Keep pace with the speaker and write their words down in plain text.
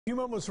few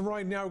moments from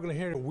right now, we're going to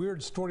hear a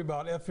weird story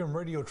about FM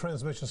radio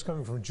transmissions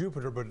coming from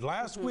Jupiter. But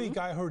last week,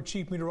 I heard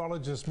Chief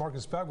Meteorologist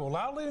Marcus Bagwell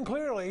loudly and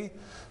clearly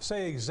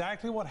say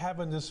exactly what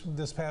happened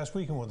this past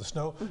weekend with the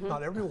snow.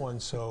 Not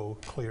everyone's so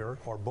clear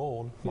or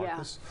bold.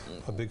 Marcus,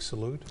 a big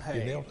salute. Hey,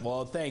 you nailed it.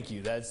 Well, thank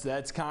you.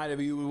 That's kind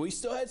of you. We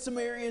still had some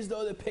areas,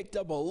 though, that picked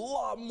up a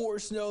lot more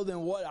snow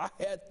than what I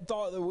had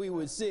thought that we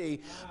would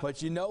see.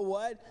 But you know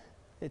what?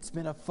 It's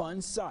been a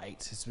fun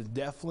sight. It's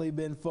definitely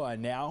been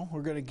fun. Now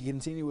we're going to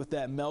continue with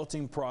that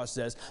melting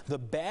process. The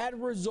bad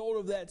result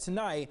of that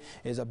tonight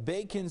is a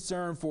big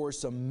concern for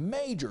some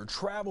major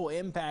travel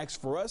impacts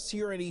for us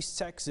here in East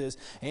Texas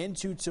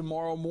into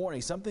tomorrow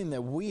morning, something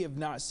that we have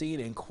not seen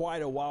in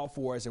quite a while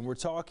for us. And we're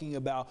talking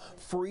about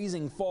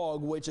freezing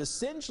fog, which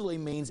essentially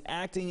means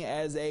acting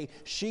as a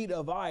sheet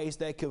of ice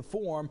that could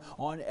form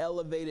on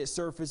elevated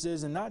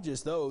surfaces, and not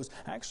just those,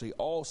 actually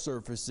all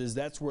surfaces.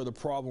 That's where the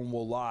problem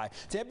will lie.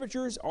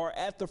 Temperatures are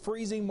at the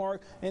freezing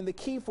mark, and the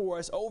key for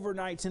us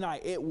overnight tonight,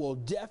 it will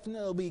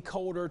definitely be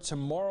colder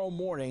tomorrow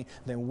morning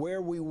than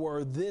where we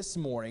were this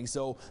morning.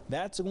 So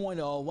that's going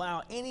to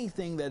allow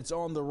anything that's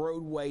on the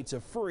roadway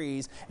to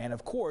freeze, and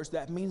of course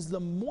that means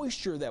the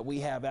moisture that we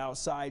have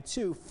outside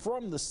too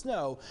from the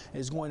snow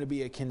is going to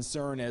be a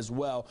concern as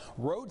well.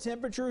 Road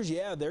temperatures,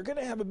 yeah, they're going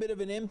to have a bit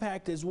of an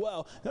impact as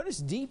well. Notice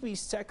deep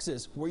East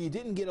Texas, where you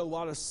didn't get a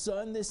lot of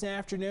sun this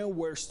afternoon,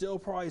 where still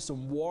probably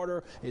some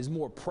water is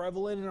more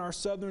prevalent in our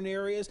southern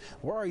areas.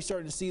 We're already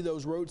starting to see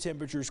those road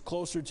temperatures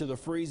closer to the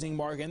freezing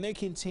mark, and they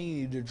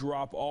continue to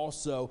drop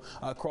also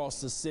across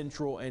the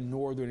central and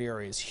northern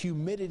areas.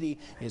 Humidity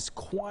is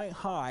quite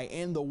high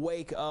in the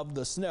wake of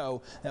the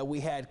snow that we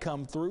had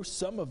come through.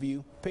 Some of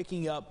you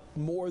picking up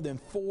more than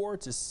 4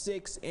 to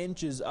 6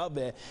 inches of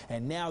it,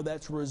 and now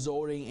that's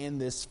resulting in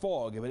this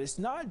fog. But it's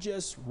not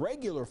just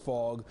regular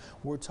fog.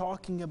 We're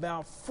talking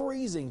about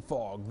freezing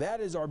fog. That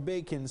is our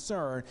big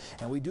concern,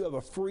 and we do have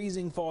a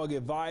freezing fog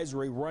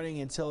advisory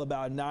running until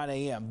about 9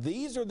 a.m.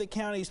 These are the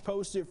counties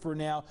posted for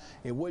now.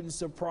 It wouldn't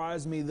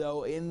surprise me,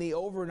 though, in the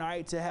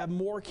overnight to have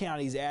more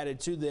counties added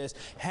to this.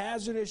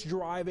 Hazardous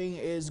driving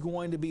is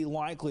going to be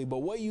likely, but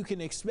what you can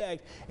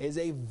expect is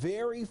a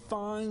very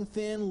fine,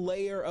 thin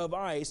layer of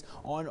ice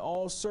on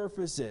all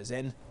surfaces,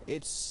 and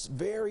it's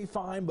very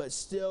fine but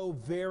still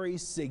very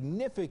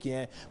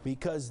significant,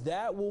 because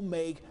that will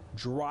make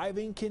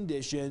driving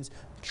conditions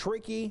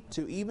tricky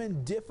to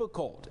even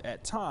difficult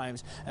at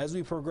times as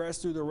we progress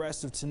through the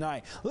rest of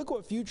tonight. Look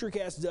what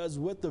Futurecast does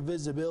with the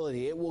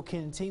visibility. It will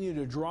continue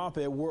to drop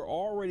it. We're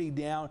already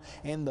down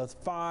in the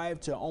 5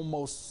 to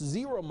almost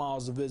 0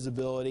 miles of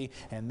visibility,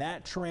 and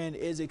that trend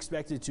is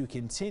expected to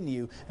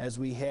continue as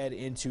we head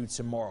into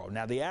tomorrow.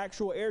 Now, the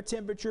actual air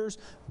temperatures,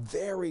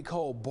 very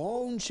cold,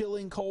 bone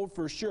chilling cold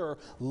for sure.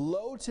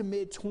 Low to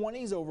mid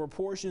 20s over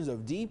portions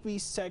of deep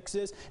East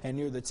Texas and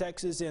near the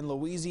Texas and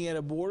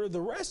Louisiana border.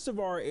 The rest of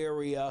our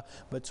area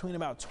between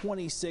about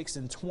 26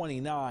 and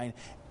 29.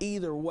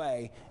 Either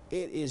way,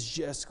 it is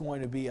just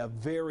going to be a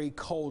very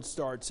cold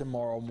start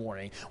tomorrow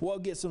morning. We'll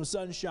get some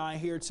sunshine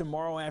here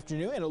tomorrow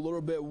afternoon and a little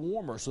bit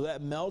warmer, so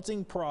that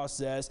melting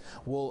process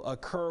will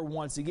occur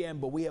once again.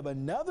 But we have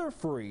another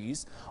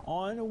freeze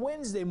on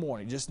Wednesday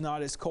morning, just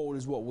not as cold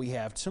as what we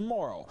have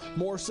tomorrow.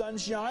 More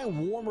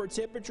sunshine, warmer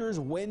temperatures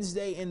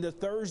Wednesday into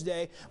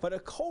Thursday, but a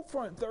cold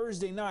front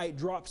Thursday night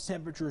drops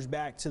temperatures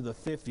back to the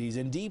 50s.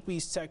 In deep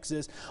East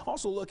Texas,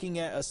 also looking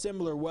at a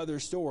similar weather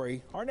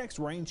story. Our next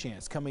rain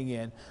chance coming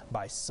in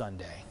by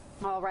Sunday.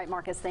 All right,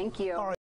 Marcus, thank you.